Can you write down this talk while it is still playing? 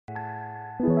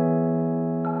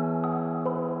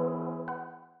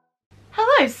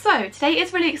Hello, so today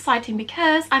is really exciting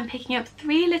because I'm picking up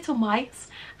 3 little mice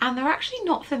and they're actually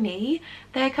not for me.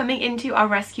 They're coming into our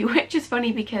rescue, which is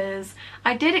funny because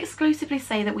I did exclusively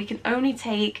say that we can only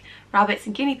take rabbits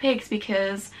and guinea pigs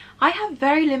because I have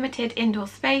very limited indoor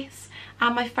space,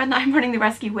 and my friend that I'm running the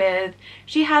rescue with,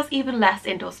 she has even less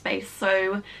indoor space,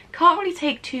 so can't really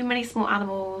take too many small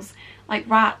animals like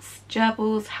rats,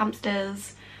 gerbils,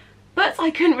 hamsters. But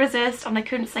I couldn't resist and I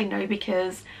couldn't say no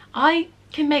because I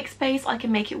can make space, I can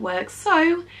make it work,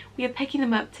 so we are picking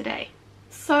them up today.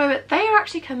 So they are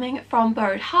actually coming from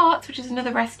Borrowed Hearts, which is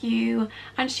another rescue,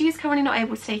 and she's currently not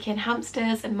able to take in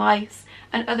hamsters and mice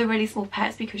and other really small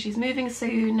pets because she's moving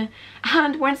soon.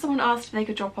 And when someone asked if they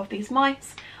could drop off these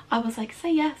mice, I was like,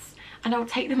 say yes and I'll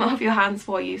take them out of your hands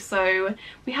for you. So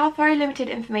we have very limited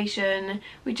information.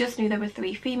 We just knew there were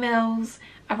 3 females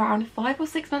around 5 or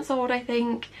 6 months old, I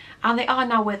think, and they are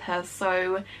now with her,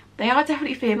 so they are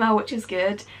definitely female, which is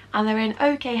good, and they're in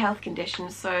okay health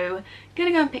condition, so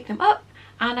gonna go and pick them up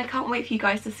and I can't wait for you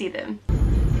guys to see them.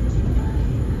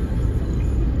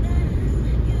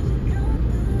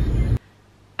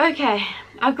 Okay,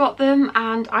 I've got them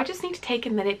and I just need to take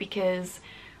a minute because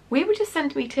we were just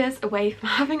centimetres away from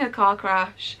having a car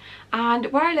crash, and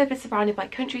where I live is surrounded by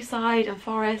countryside and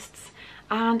forests,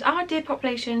 and our deer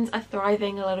populations are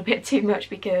thriving a little bit too much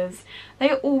because they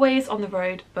are always on the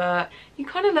road, but you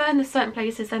kind of learn there's certain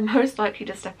places they're most likely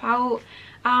to step out,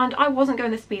 and I wasn't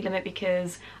going the speed limit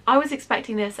because I was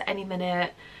expecting this at any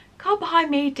minute. Car behind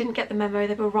me didn't get the memo,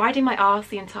 they were riding my arse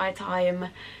the entire time.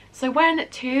 So when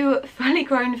 2 fully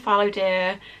grown fallow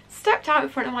deer stepped out in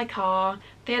front of my car,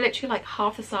 they are literally like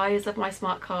half the size of my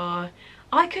smart car,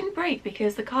 I couldn't brake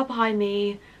because the car behind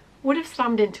me would have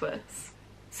slammed into us.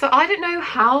 So I don't know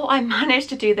how I managed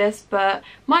to do this, but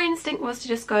my instinct was to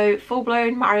just go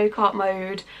full-blown Mario Kart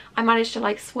mode. I managed to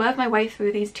like swerve my way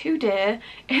through these 2 deer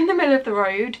in the middle of the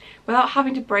road without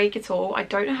having to brake at all. I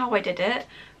don't know how I did it,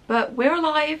 but we're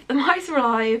alive, the mice are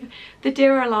alive, the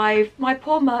deer are alive. My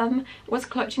poor mum was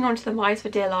clutching onto the mice for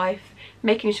dear life,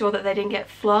 making sure that they didn't get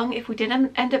flung if we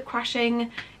didn't end up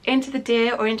crashing into the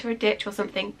deer or into a ditch or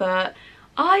something, but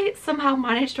I somehow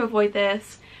managed to avoid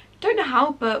this. Don't know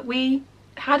how, but we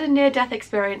had a near-death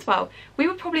experience. Well, we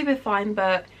would probably be fine,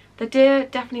 but the deer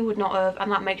definitely would not have,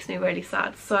 and that makes me really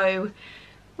sad. So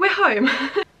we're home.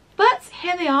 But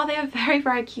here they are. They are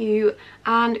very cute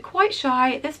and quite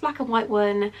shy. This black and white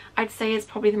one I'd say is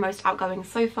probably the most outgoing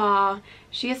so far.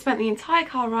 She has spent the entire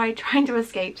car ride trying to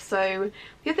escape, so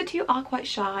the other 2 are quite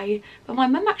shy, but my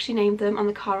mum actually named them on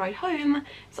the car ride home,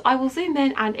 so I will zoom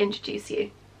in and introduce you.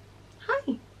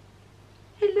 Hi.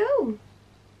 Hello.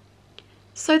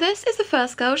 So this is the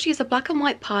first girl. She's a black and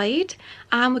white pied,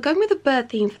 and we're going with a bird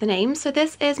theme for the name, so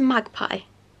this is Magpie.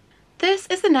 This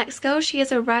is the next girl. She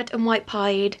is a red and white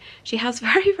pied. She has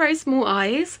very small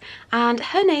eyes, and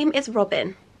her name is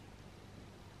Robin.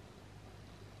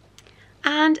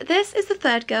 And this is the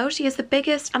third girl. She is the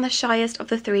biggest and the shyest of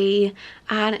the 3,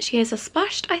 and she is a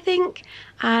splashed, I think,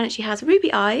 and she has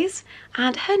ruby eyes,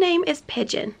 and her name is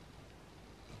Pigeon.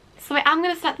 So I am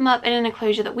going to set them up in an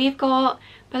enclosure that we've got,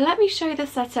 but let me show you the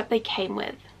setup they came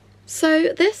with. So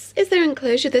this is their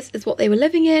enclosure. This is what they were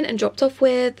living in and dropped off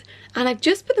with, and I've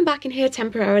just put them back in here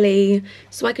temporarily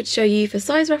so I could show you for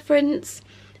size reference,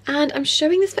 and I'm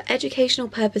showing this for educational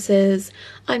purposes.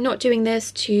 I'm not doing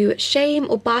this to shame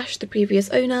or bash the previous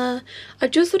owner. I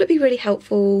just thought it'd be really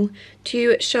helpful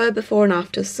to show a before and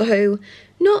after, so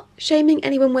not shaming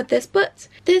anyone with this, but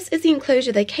this is the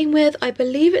enclosure they came with. I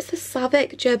believe it's the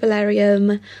Savic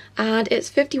Gerbilarium, and it's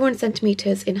 51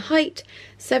 centimetres in height,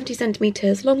 70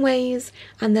 centimetres long ways,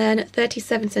 and then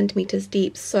 37 centimetres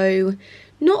deep. So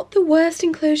not the worst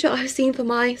enclosure I've seen for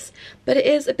mice, but it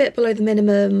is a bit below the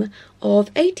minimum of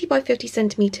 80 by 50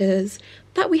 centimetres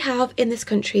that we have in this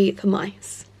country for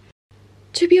mice.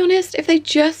 To be honest, if they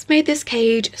just made this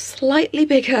cage slightly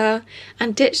bigger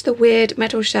and ditched the weird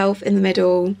metal shelf in the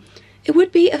middle, it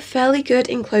would be a fairly good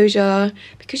enclosure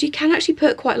because you can actually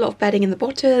put quite a lot of bedding in the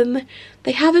bottom.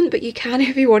 They haven't, but you can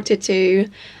if you wanted to,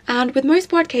 and with most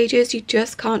bird cages you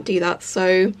just can't do that,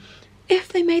 so if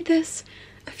they made this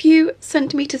a few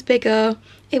centimetres bigger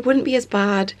it wouldn't be as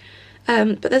bad.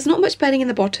 But there's not much bedding in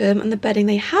the bottom, and the bedding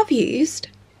they have used,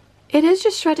 it is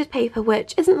just shredded paper,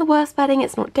 which isn't the worst bedding.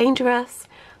 It's not dangerous,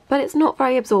 but it's not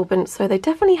very absorbent, so they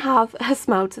definitely have a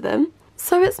smell to them.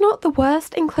 So it's not the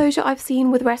worst enclosure I've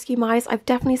seen with rescue mice. I've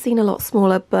definitely seen a lot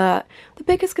smaller, but the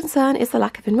biggest concern is the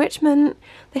lack of enrichment.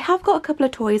 They have got a couple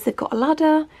of toys. They've got a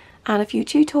ladder and a few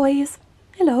chew toys.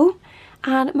 Hello.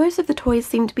 And most of the toys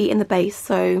seem to be in the base,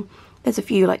 so there's a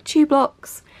few like chew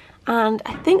blocks, and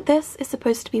I think this is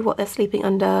supposed to be what they're sleeping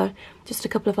under, just a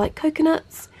couple of like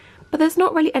coconuts. but there's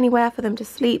not really anywhere for them to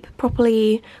sleep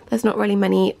properly. There's not really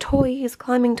many toys,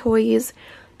 climbing toys,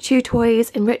 chew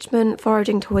toys, enrichment,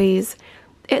 foraging toys.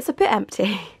 It's a bit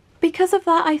empty. Because of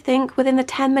that, I think within the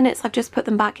 10 minutes I've just put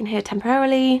them back in here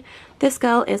temporarily, this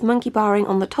girl is monkey barring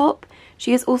on the top.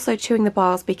 She is also chewing the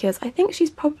bars because I think she's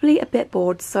probably a bit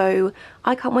bored, so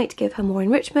I can't wait to give her more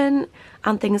enrichment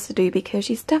and things to do because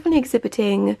she's definitely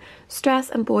exhibiting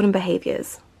stress and boredom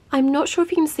behaviours. I'm not sure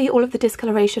if you can see all of the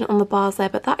discoloration on the bars there,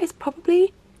 but that is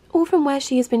probably all from where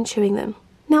she has been chewing them.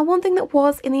 Now, one thing that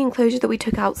was in the enclosure that we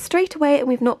took out straight away and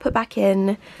we've not put back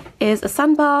in is a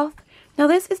sand bath. Now,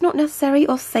 this is not necessary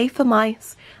or safe for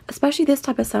mice, especially this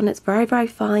type of sand. It's very, very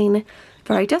fine,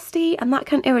 very dusty, and that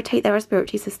can irritate their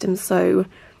respiratory system, so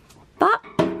that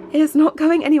is not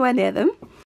going anywhere near them.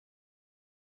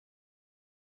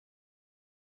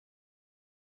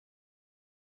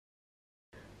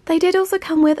 They did also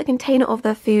come with a container of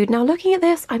their food. Now, looking at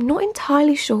this, I'm not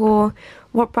entirely sure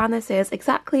what brand this is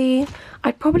exactly.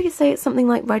 I'd probably say it's something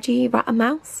like Reggie Rat and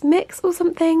Mouse mix or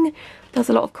something. There's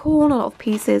a lot of corn, a lot of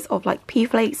pieces of like pea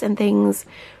flakes and things.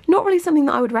 Not really something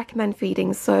that I would recommend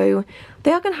feeding, so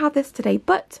they are going to have this today,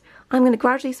 but I'm going to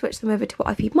gradually switch them over to what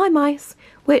I feed my mice,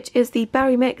 which is the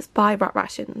berry mix by Rat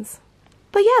Rations.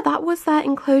 But yeah, that was their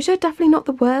enclosure. Definitely not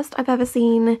the worst I've ever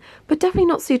seen, but definitely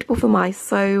not suitable for mice,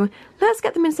 so let's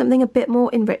get them in something a bit more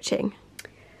enriching.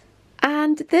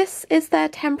 And this is their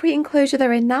temporary enclosure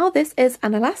they're in now. This is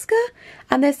an Alaska,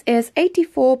 and this is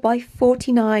 84 by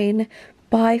 49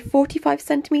 by 45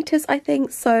 centimeters, I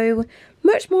think, so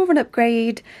much more of an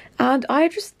upgrade. And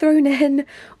I've just thrown in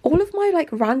all of my like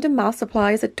random mouse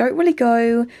supplies that don't really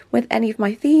go with any of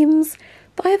my themes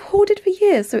that I have hoarded for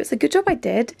years, so it's a good job I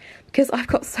did because I've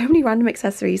got so many random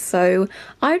accessories, so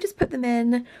I just put them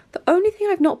in. The only thing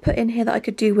I've not put in here that I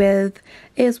could do with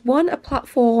is one, a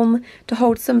platform to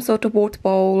hold some sort of water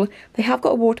bowl. They have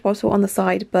got a water bottle on the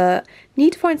side, but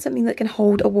need to find something that can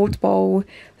hold a water bowl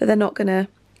that they're not gonna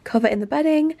cover in the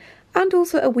bedding, and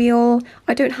also a wheel.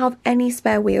 I don't have any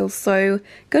spare wheels, so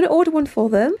gonna order one for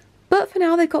them. But for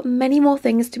now, they've got many more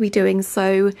things to be doing,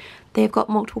 so they've got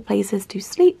multiple places to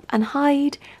sleep and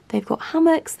hide. They've got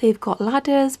hammocks, they've got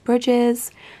ladders,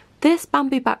 bridges. This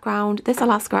bamboo background, this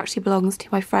Alaska actually belongs to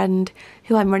my friend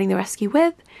who I'm running the rescue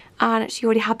with, and she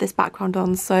already had this background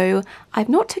on, so I've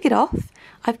not took it off.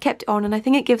 I've kept it on, and I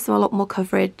think it gives them a lot more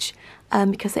coverage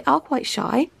because they are quite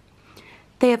shy.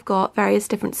 They have got various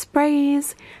different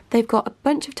sprays. They've got a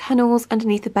bunch of tunnels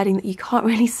underneath the bedding that you can't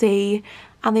really see,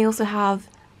 and they also have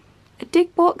a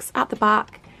dig box at the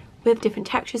back with different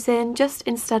textures in. Just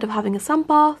instead of having a sand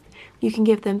bath, you can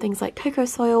give them things like cocoa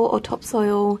soil or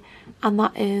topsoil, and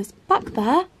that is back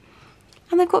there.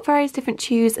 And they've got various different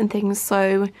chews and things,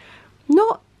 so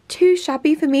not too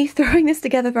shabby for me throwing this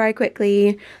together very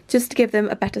quickly just to give them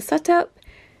a better setup.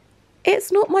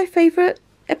 It's not my favourite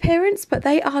appearance, but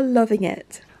they are loving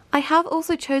it. I have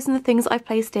also chosen the things I've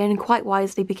placed in quite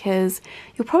wisely because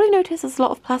you'll probably notice there's a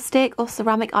lot of plastic or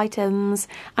ceramic items,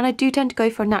 and I do tend to go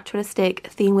for a naturalistic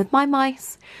theme with my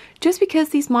mice. Just because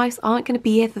these mice aren't going to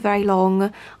be here for very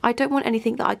long, I don't want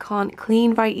anything that I can't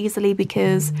clean very easily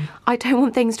because I don't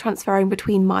want things transferring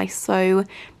between mice, so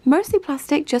mostly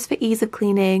plastic just for ease of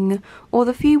cleaning, or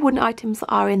the few wooden items that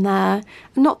are in there,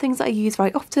 not things that I use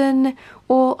very often,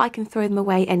 or I can throw them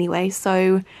away anyway,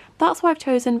 so that's why I've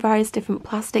chosen various different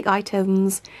plastic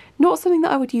items. Not something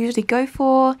that I would usually go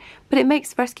for, but it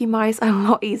makes rescue mice a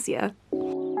lot easier.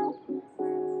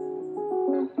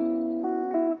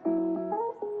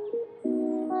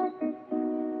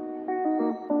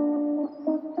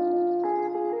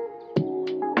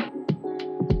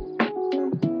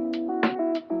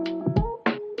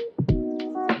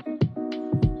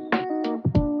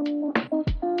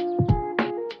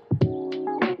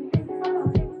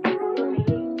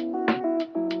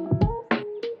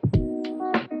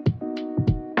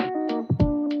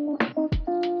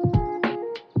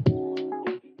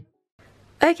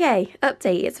 Okay,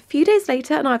 update. It's a few days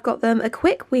later and I've got them a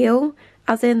quick wheel,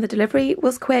 as in the delivery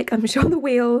was quick. I'm sure the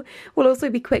wheel will also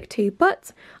be quick too,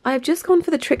 but I've just gone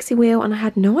for the Trixie wheel and I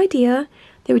had no idea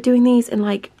they were doing these in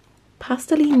like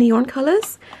pastel-y neon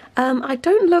colours. I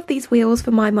don't love these wheels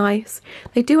for my mice.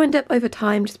 They do end up over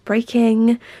time just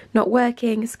breaking, not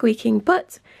working, squeaking,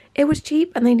 but it was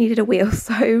cheap and they needed a wheel,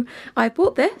 so I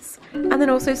bought this and then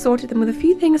also sorted them with a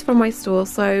few things from my store,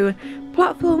 so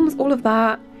platforms, all of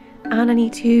that. And I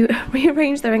need to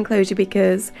rearrange their enclosure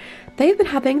because they've been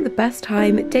having the best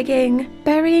time digging,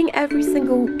 burying every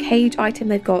single cage item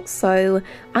they've got, so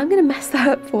I'm going to mess that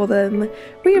up for them,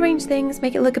 rearrange things,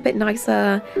 make it look a bit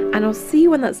nicer, and I'll see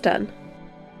you when that's done.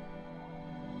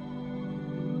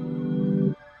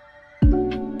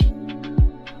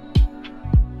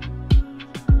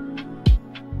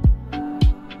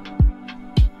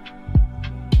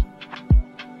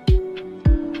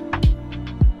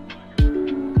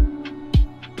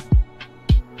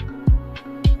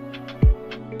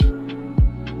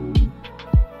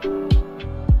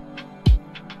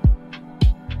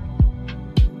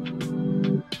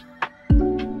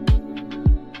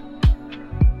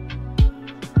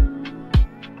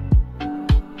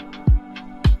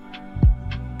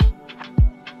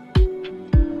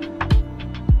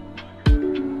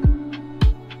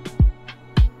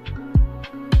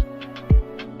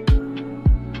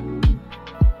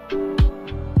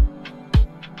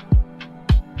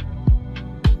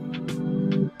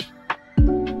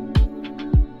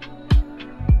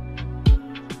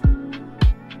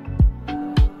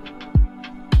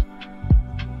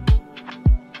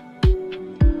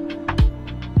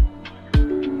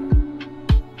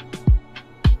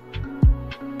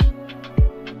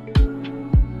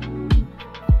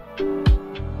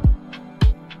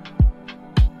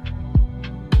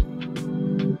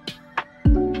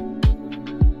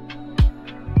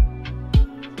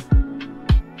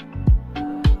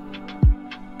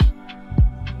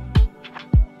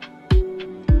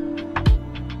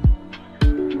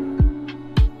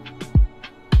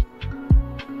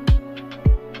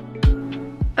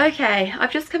 Okay,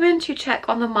 I've just come in to check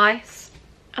on the mice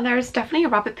and there is definitely a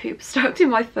rabbit poop stuck to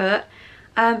my foot.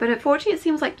 But unfortunately it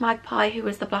seems like Magpie, who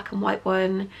is the black and white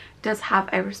one, does have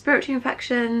a respiratory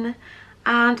infection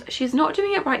and she's not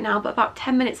doing it right now, but about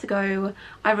 10 minutes ago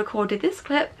I recorded this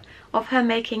clip of her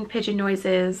making pigeon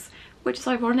noises, which is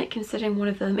ironic considering one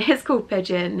of them is called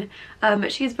Pigeon.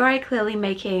 She's very clearly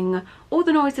making all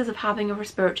the noises of having a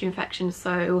respiratory infection,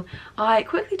 so I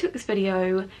quickly took this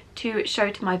video to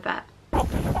show to my vet.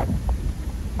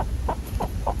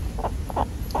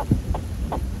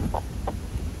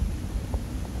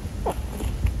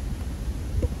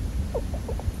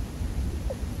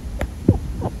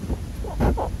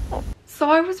 So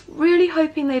I was really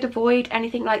hoping they'd avoid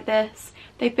anything like this.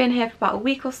 They've been here for about a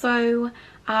week or so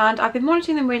and I've been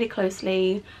monitoring them really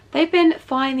closely. They've been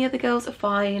fine, the other girls are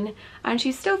fine, and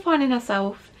she's still finding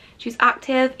herself. She's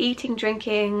active, eating,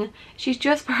 drinking. She's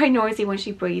just very noisy when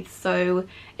she breathes, so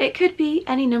it could be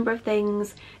any number of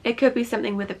things. It could be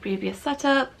something with the previous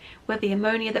setup, with the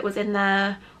ammonia that was in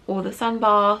there, or the sun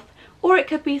bath, or it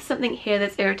could be something here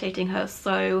that's irritating her.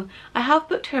 So I have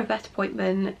booked her a vet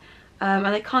appointment and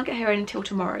they can't get her in until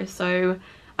tomorrow, so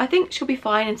I think she'll be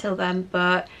fine until then,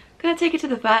 but I'm gonna take her to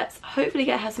the vets, hopefully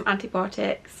get her some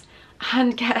antibiotics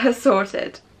and get her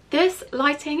sorted. This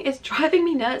lighting is driving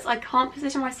me nuts. I can't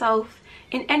position myself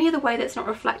in any other way that's not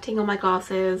reflecting on my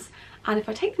glasses, and if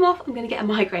I take them off I'm going to get a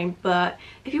migraine. But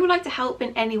if you would like to help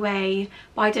in any way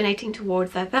by donating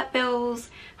towards their vet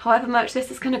bills, however much this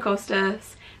is going to cost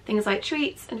us, things like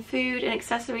treats and food and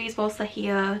accessories whilst they're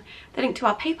here, the link to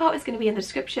our PayPal is going to be in the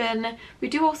description. We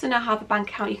do also now have a bank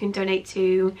account you can donate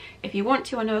to if you want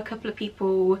to. I know a couple of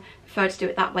people prefer to do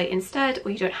it that way instead,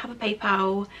 or you don't have a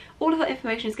PayPal. All of that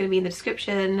information is going to be in the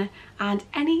description, and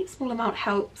any small amount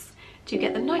helps to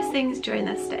get them nice things during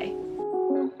their stay.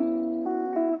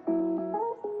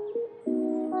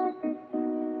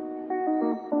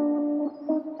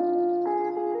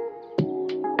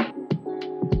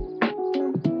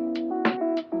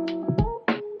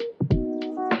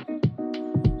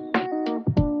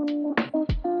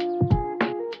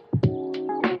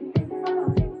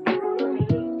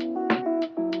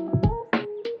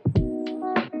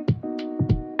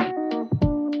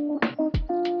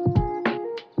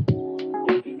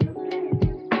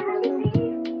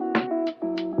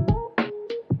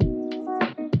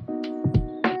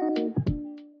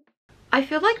 I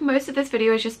feel like most of this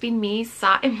video has just been me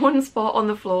sat in one spot on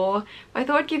the floor, but I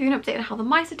thought I'd give you an update on how the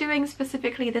mice are doing,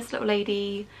 specifically this little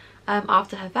lady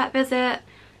after her vet visit.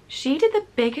 She did the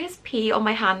biggest pee on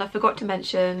my hand. I forgot to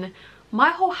mention my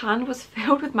whole hand was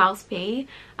filled with mouse pee,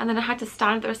 and then I had to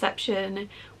stand at the reception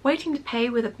waiting to pay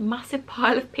with a massive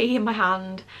pile of pee in my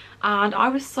hand, and I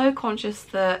was so conscious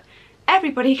that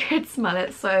everybody could smell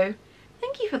it, so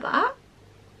thank you for that.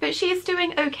 But she's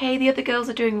doing okay, the other girls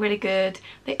are doing really good.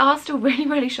 They are still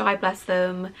really shy, bless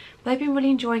them. They've been really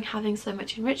enjoying having so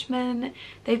much enrichment.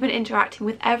 They've been interacting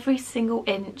with every single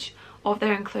inch of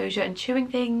their enclosure and chewing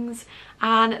things.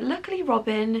 And luckily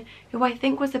Robin, who I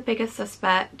think was the biggest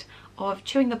suspect of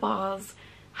chewing the bars,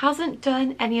 hasn't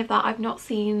done any of that. I've not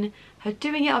seen her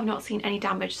doing it, I've not seen any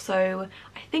damage, so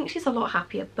I think she's a lot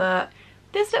happier. But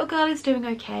this little girl is doing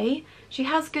okay. She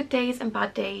has good days and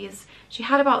bad days. She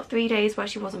had about 3 days where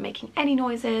she wasn't making any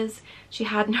noises. She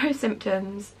had no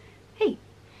symptoms. Hey.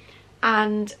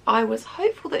 And I was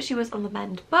hopeful that she was on the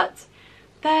mend, but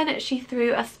then she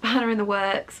threw a spanner in the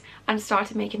works and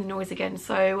started making the noise again.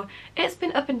 So it's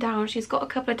been up and down. She's got a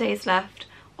couple of days left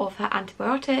of her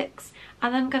antibiotics,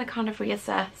 and then I'm going to kind of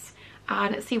reassess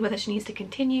and see whether she needs to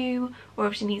continue or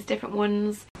if she needs different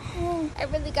ones. I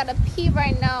really gotta pee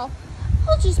right now.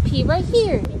 I'll just pee right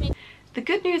here. The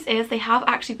good news is they have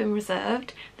actually been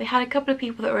reserved. They had a couple of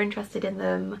people that were interested in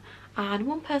them and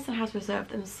one person has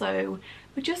reserved them, so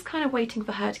we're just kind of waiting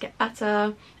for her to get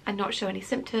better and not show any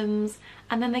symptoms,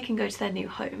 and then they can go to their new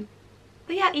home.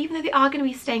 But yeah, even though they are going to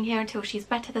be staying here until she's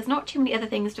better, there's not too many other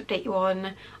things to update you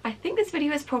on. I think this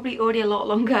video is probably already a lot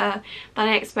longer than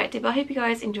I expected, but I hope you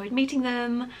guys enjoyed meeting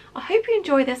them. I hope you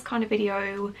enjoy this kind of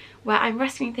video where I'm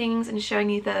rescuing things and showing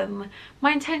you them.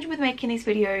 My intention with making these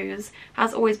videos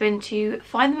has always been to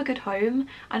find them a good home,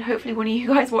 and hopefully one of you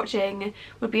guys watching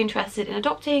would be interested in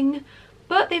adopting.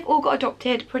 But they've all got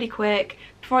adopted pretty quick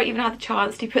before I even had the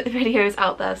chance to put the videos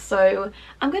out there, so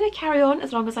I'm going to carry on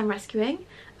as long as I'm rescuing.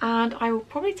 And I will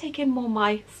probably take in more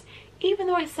mice, even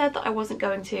though I said that I wasn't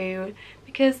going to,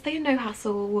 because they are no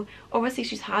hassle. Obviously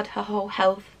she's had her whole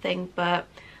health thing, but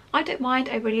I don't mind.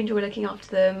 I really enjoy looking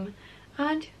after them,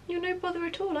 and you're no bother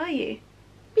at all, are you?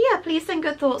 But yeah, please send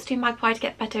good thoughts to Magpie to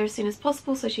get better as soon as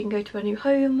possible so she can go to a new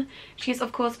home. She's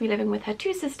of course be living with her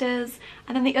 2 sisters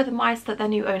and then the other mice that their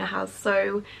new owner has.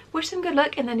 So wish them good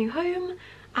luck in their new home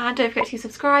and don't forget to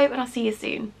subscribe and I'll see you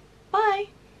soon. Bye!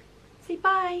 Say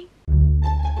bye!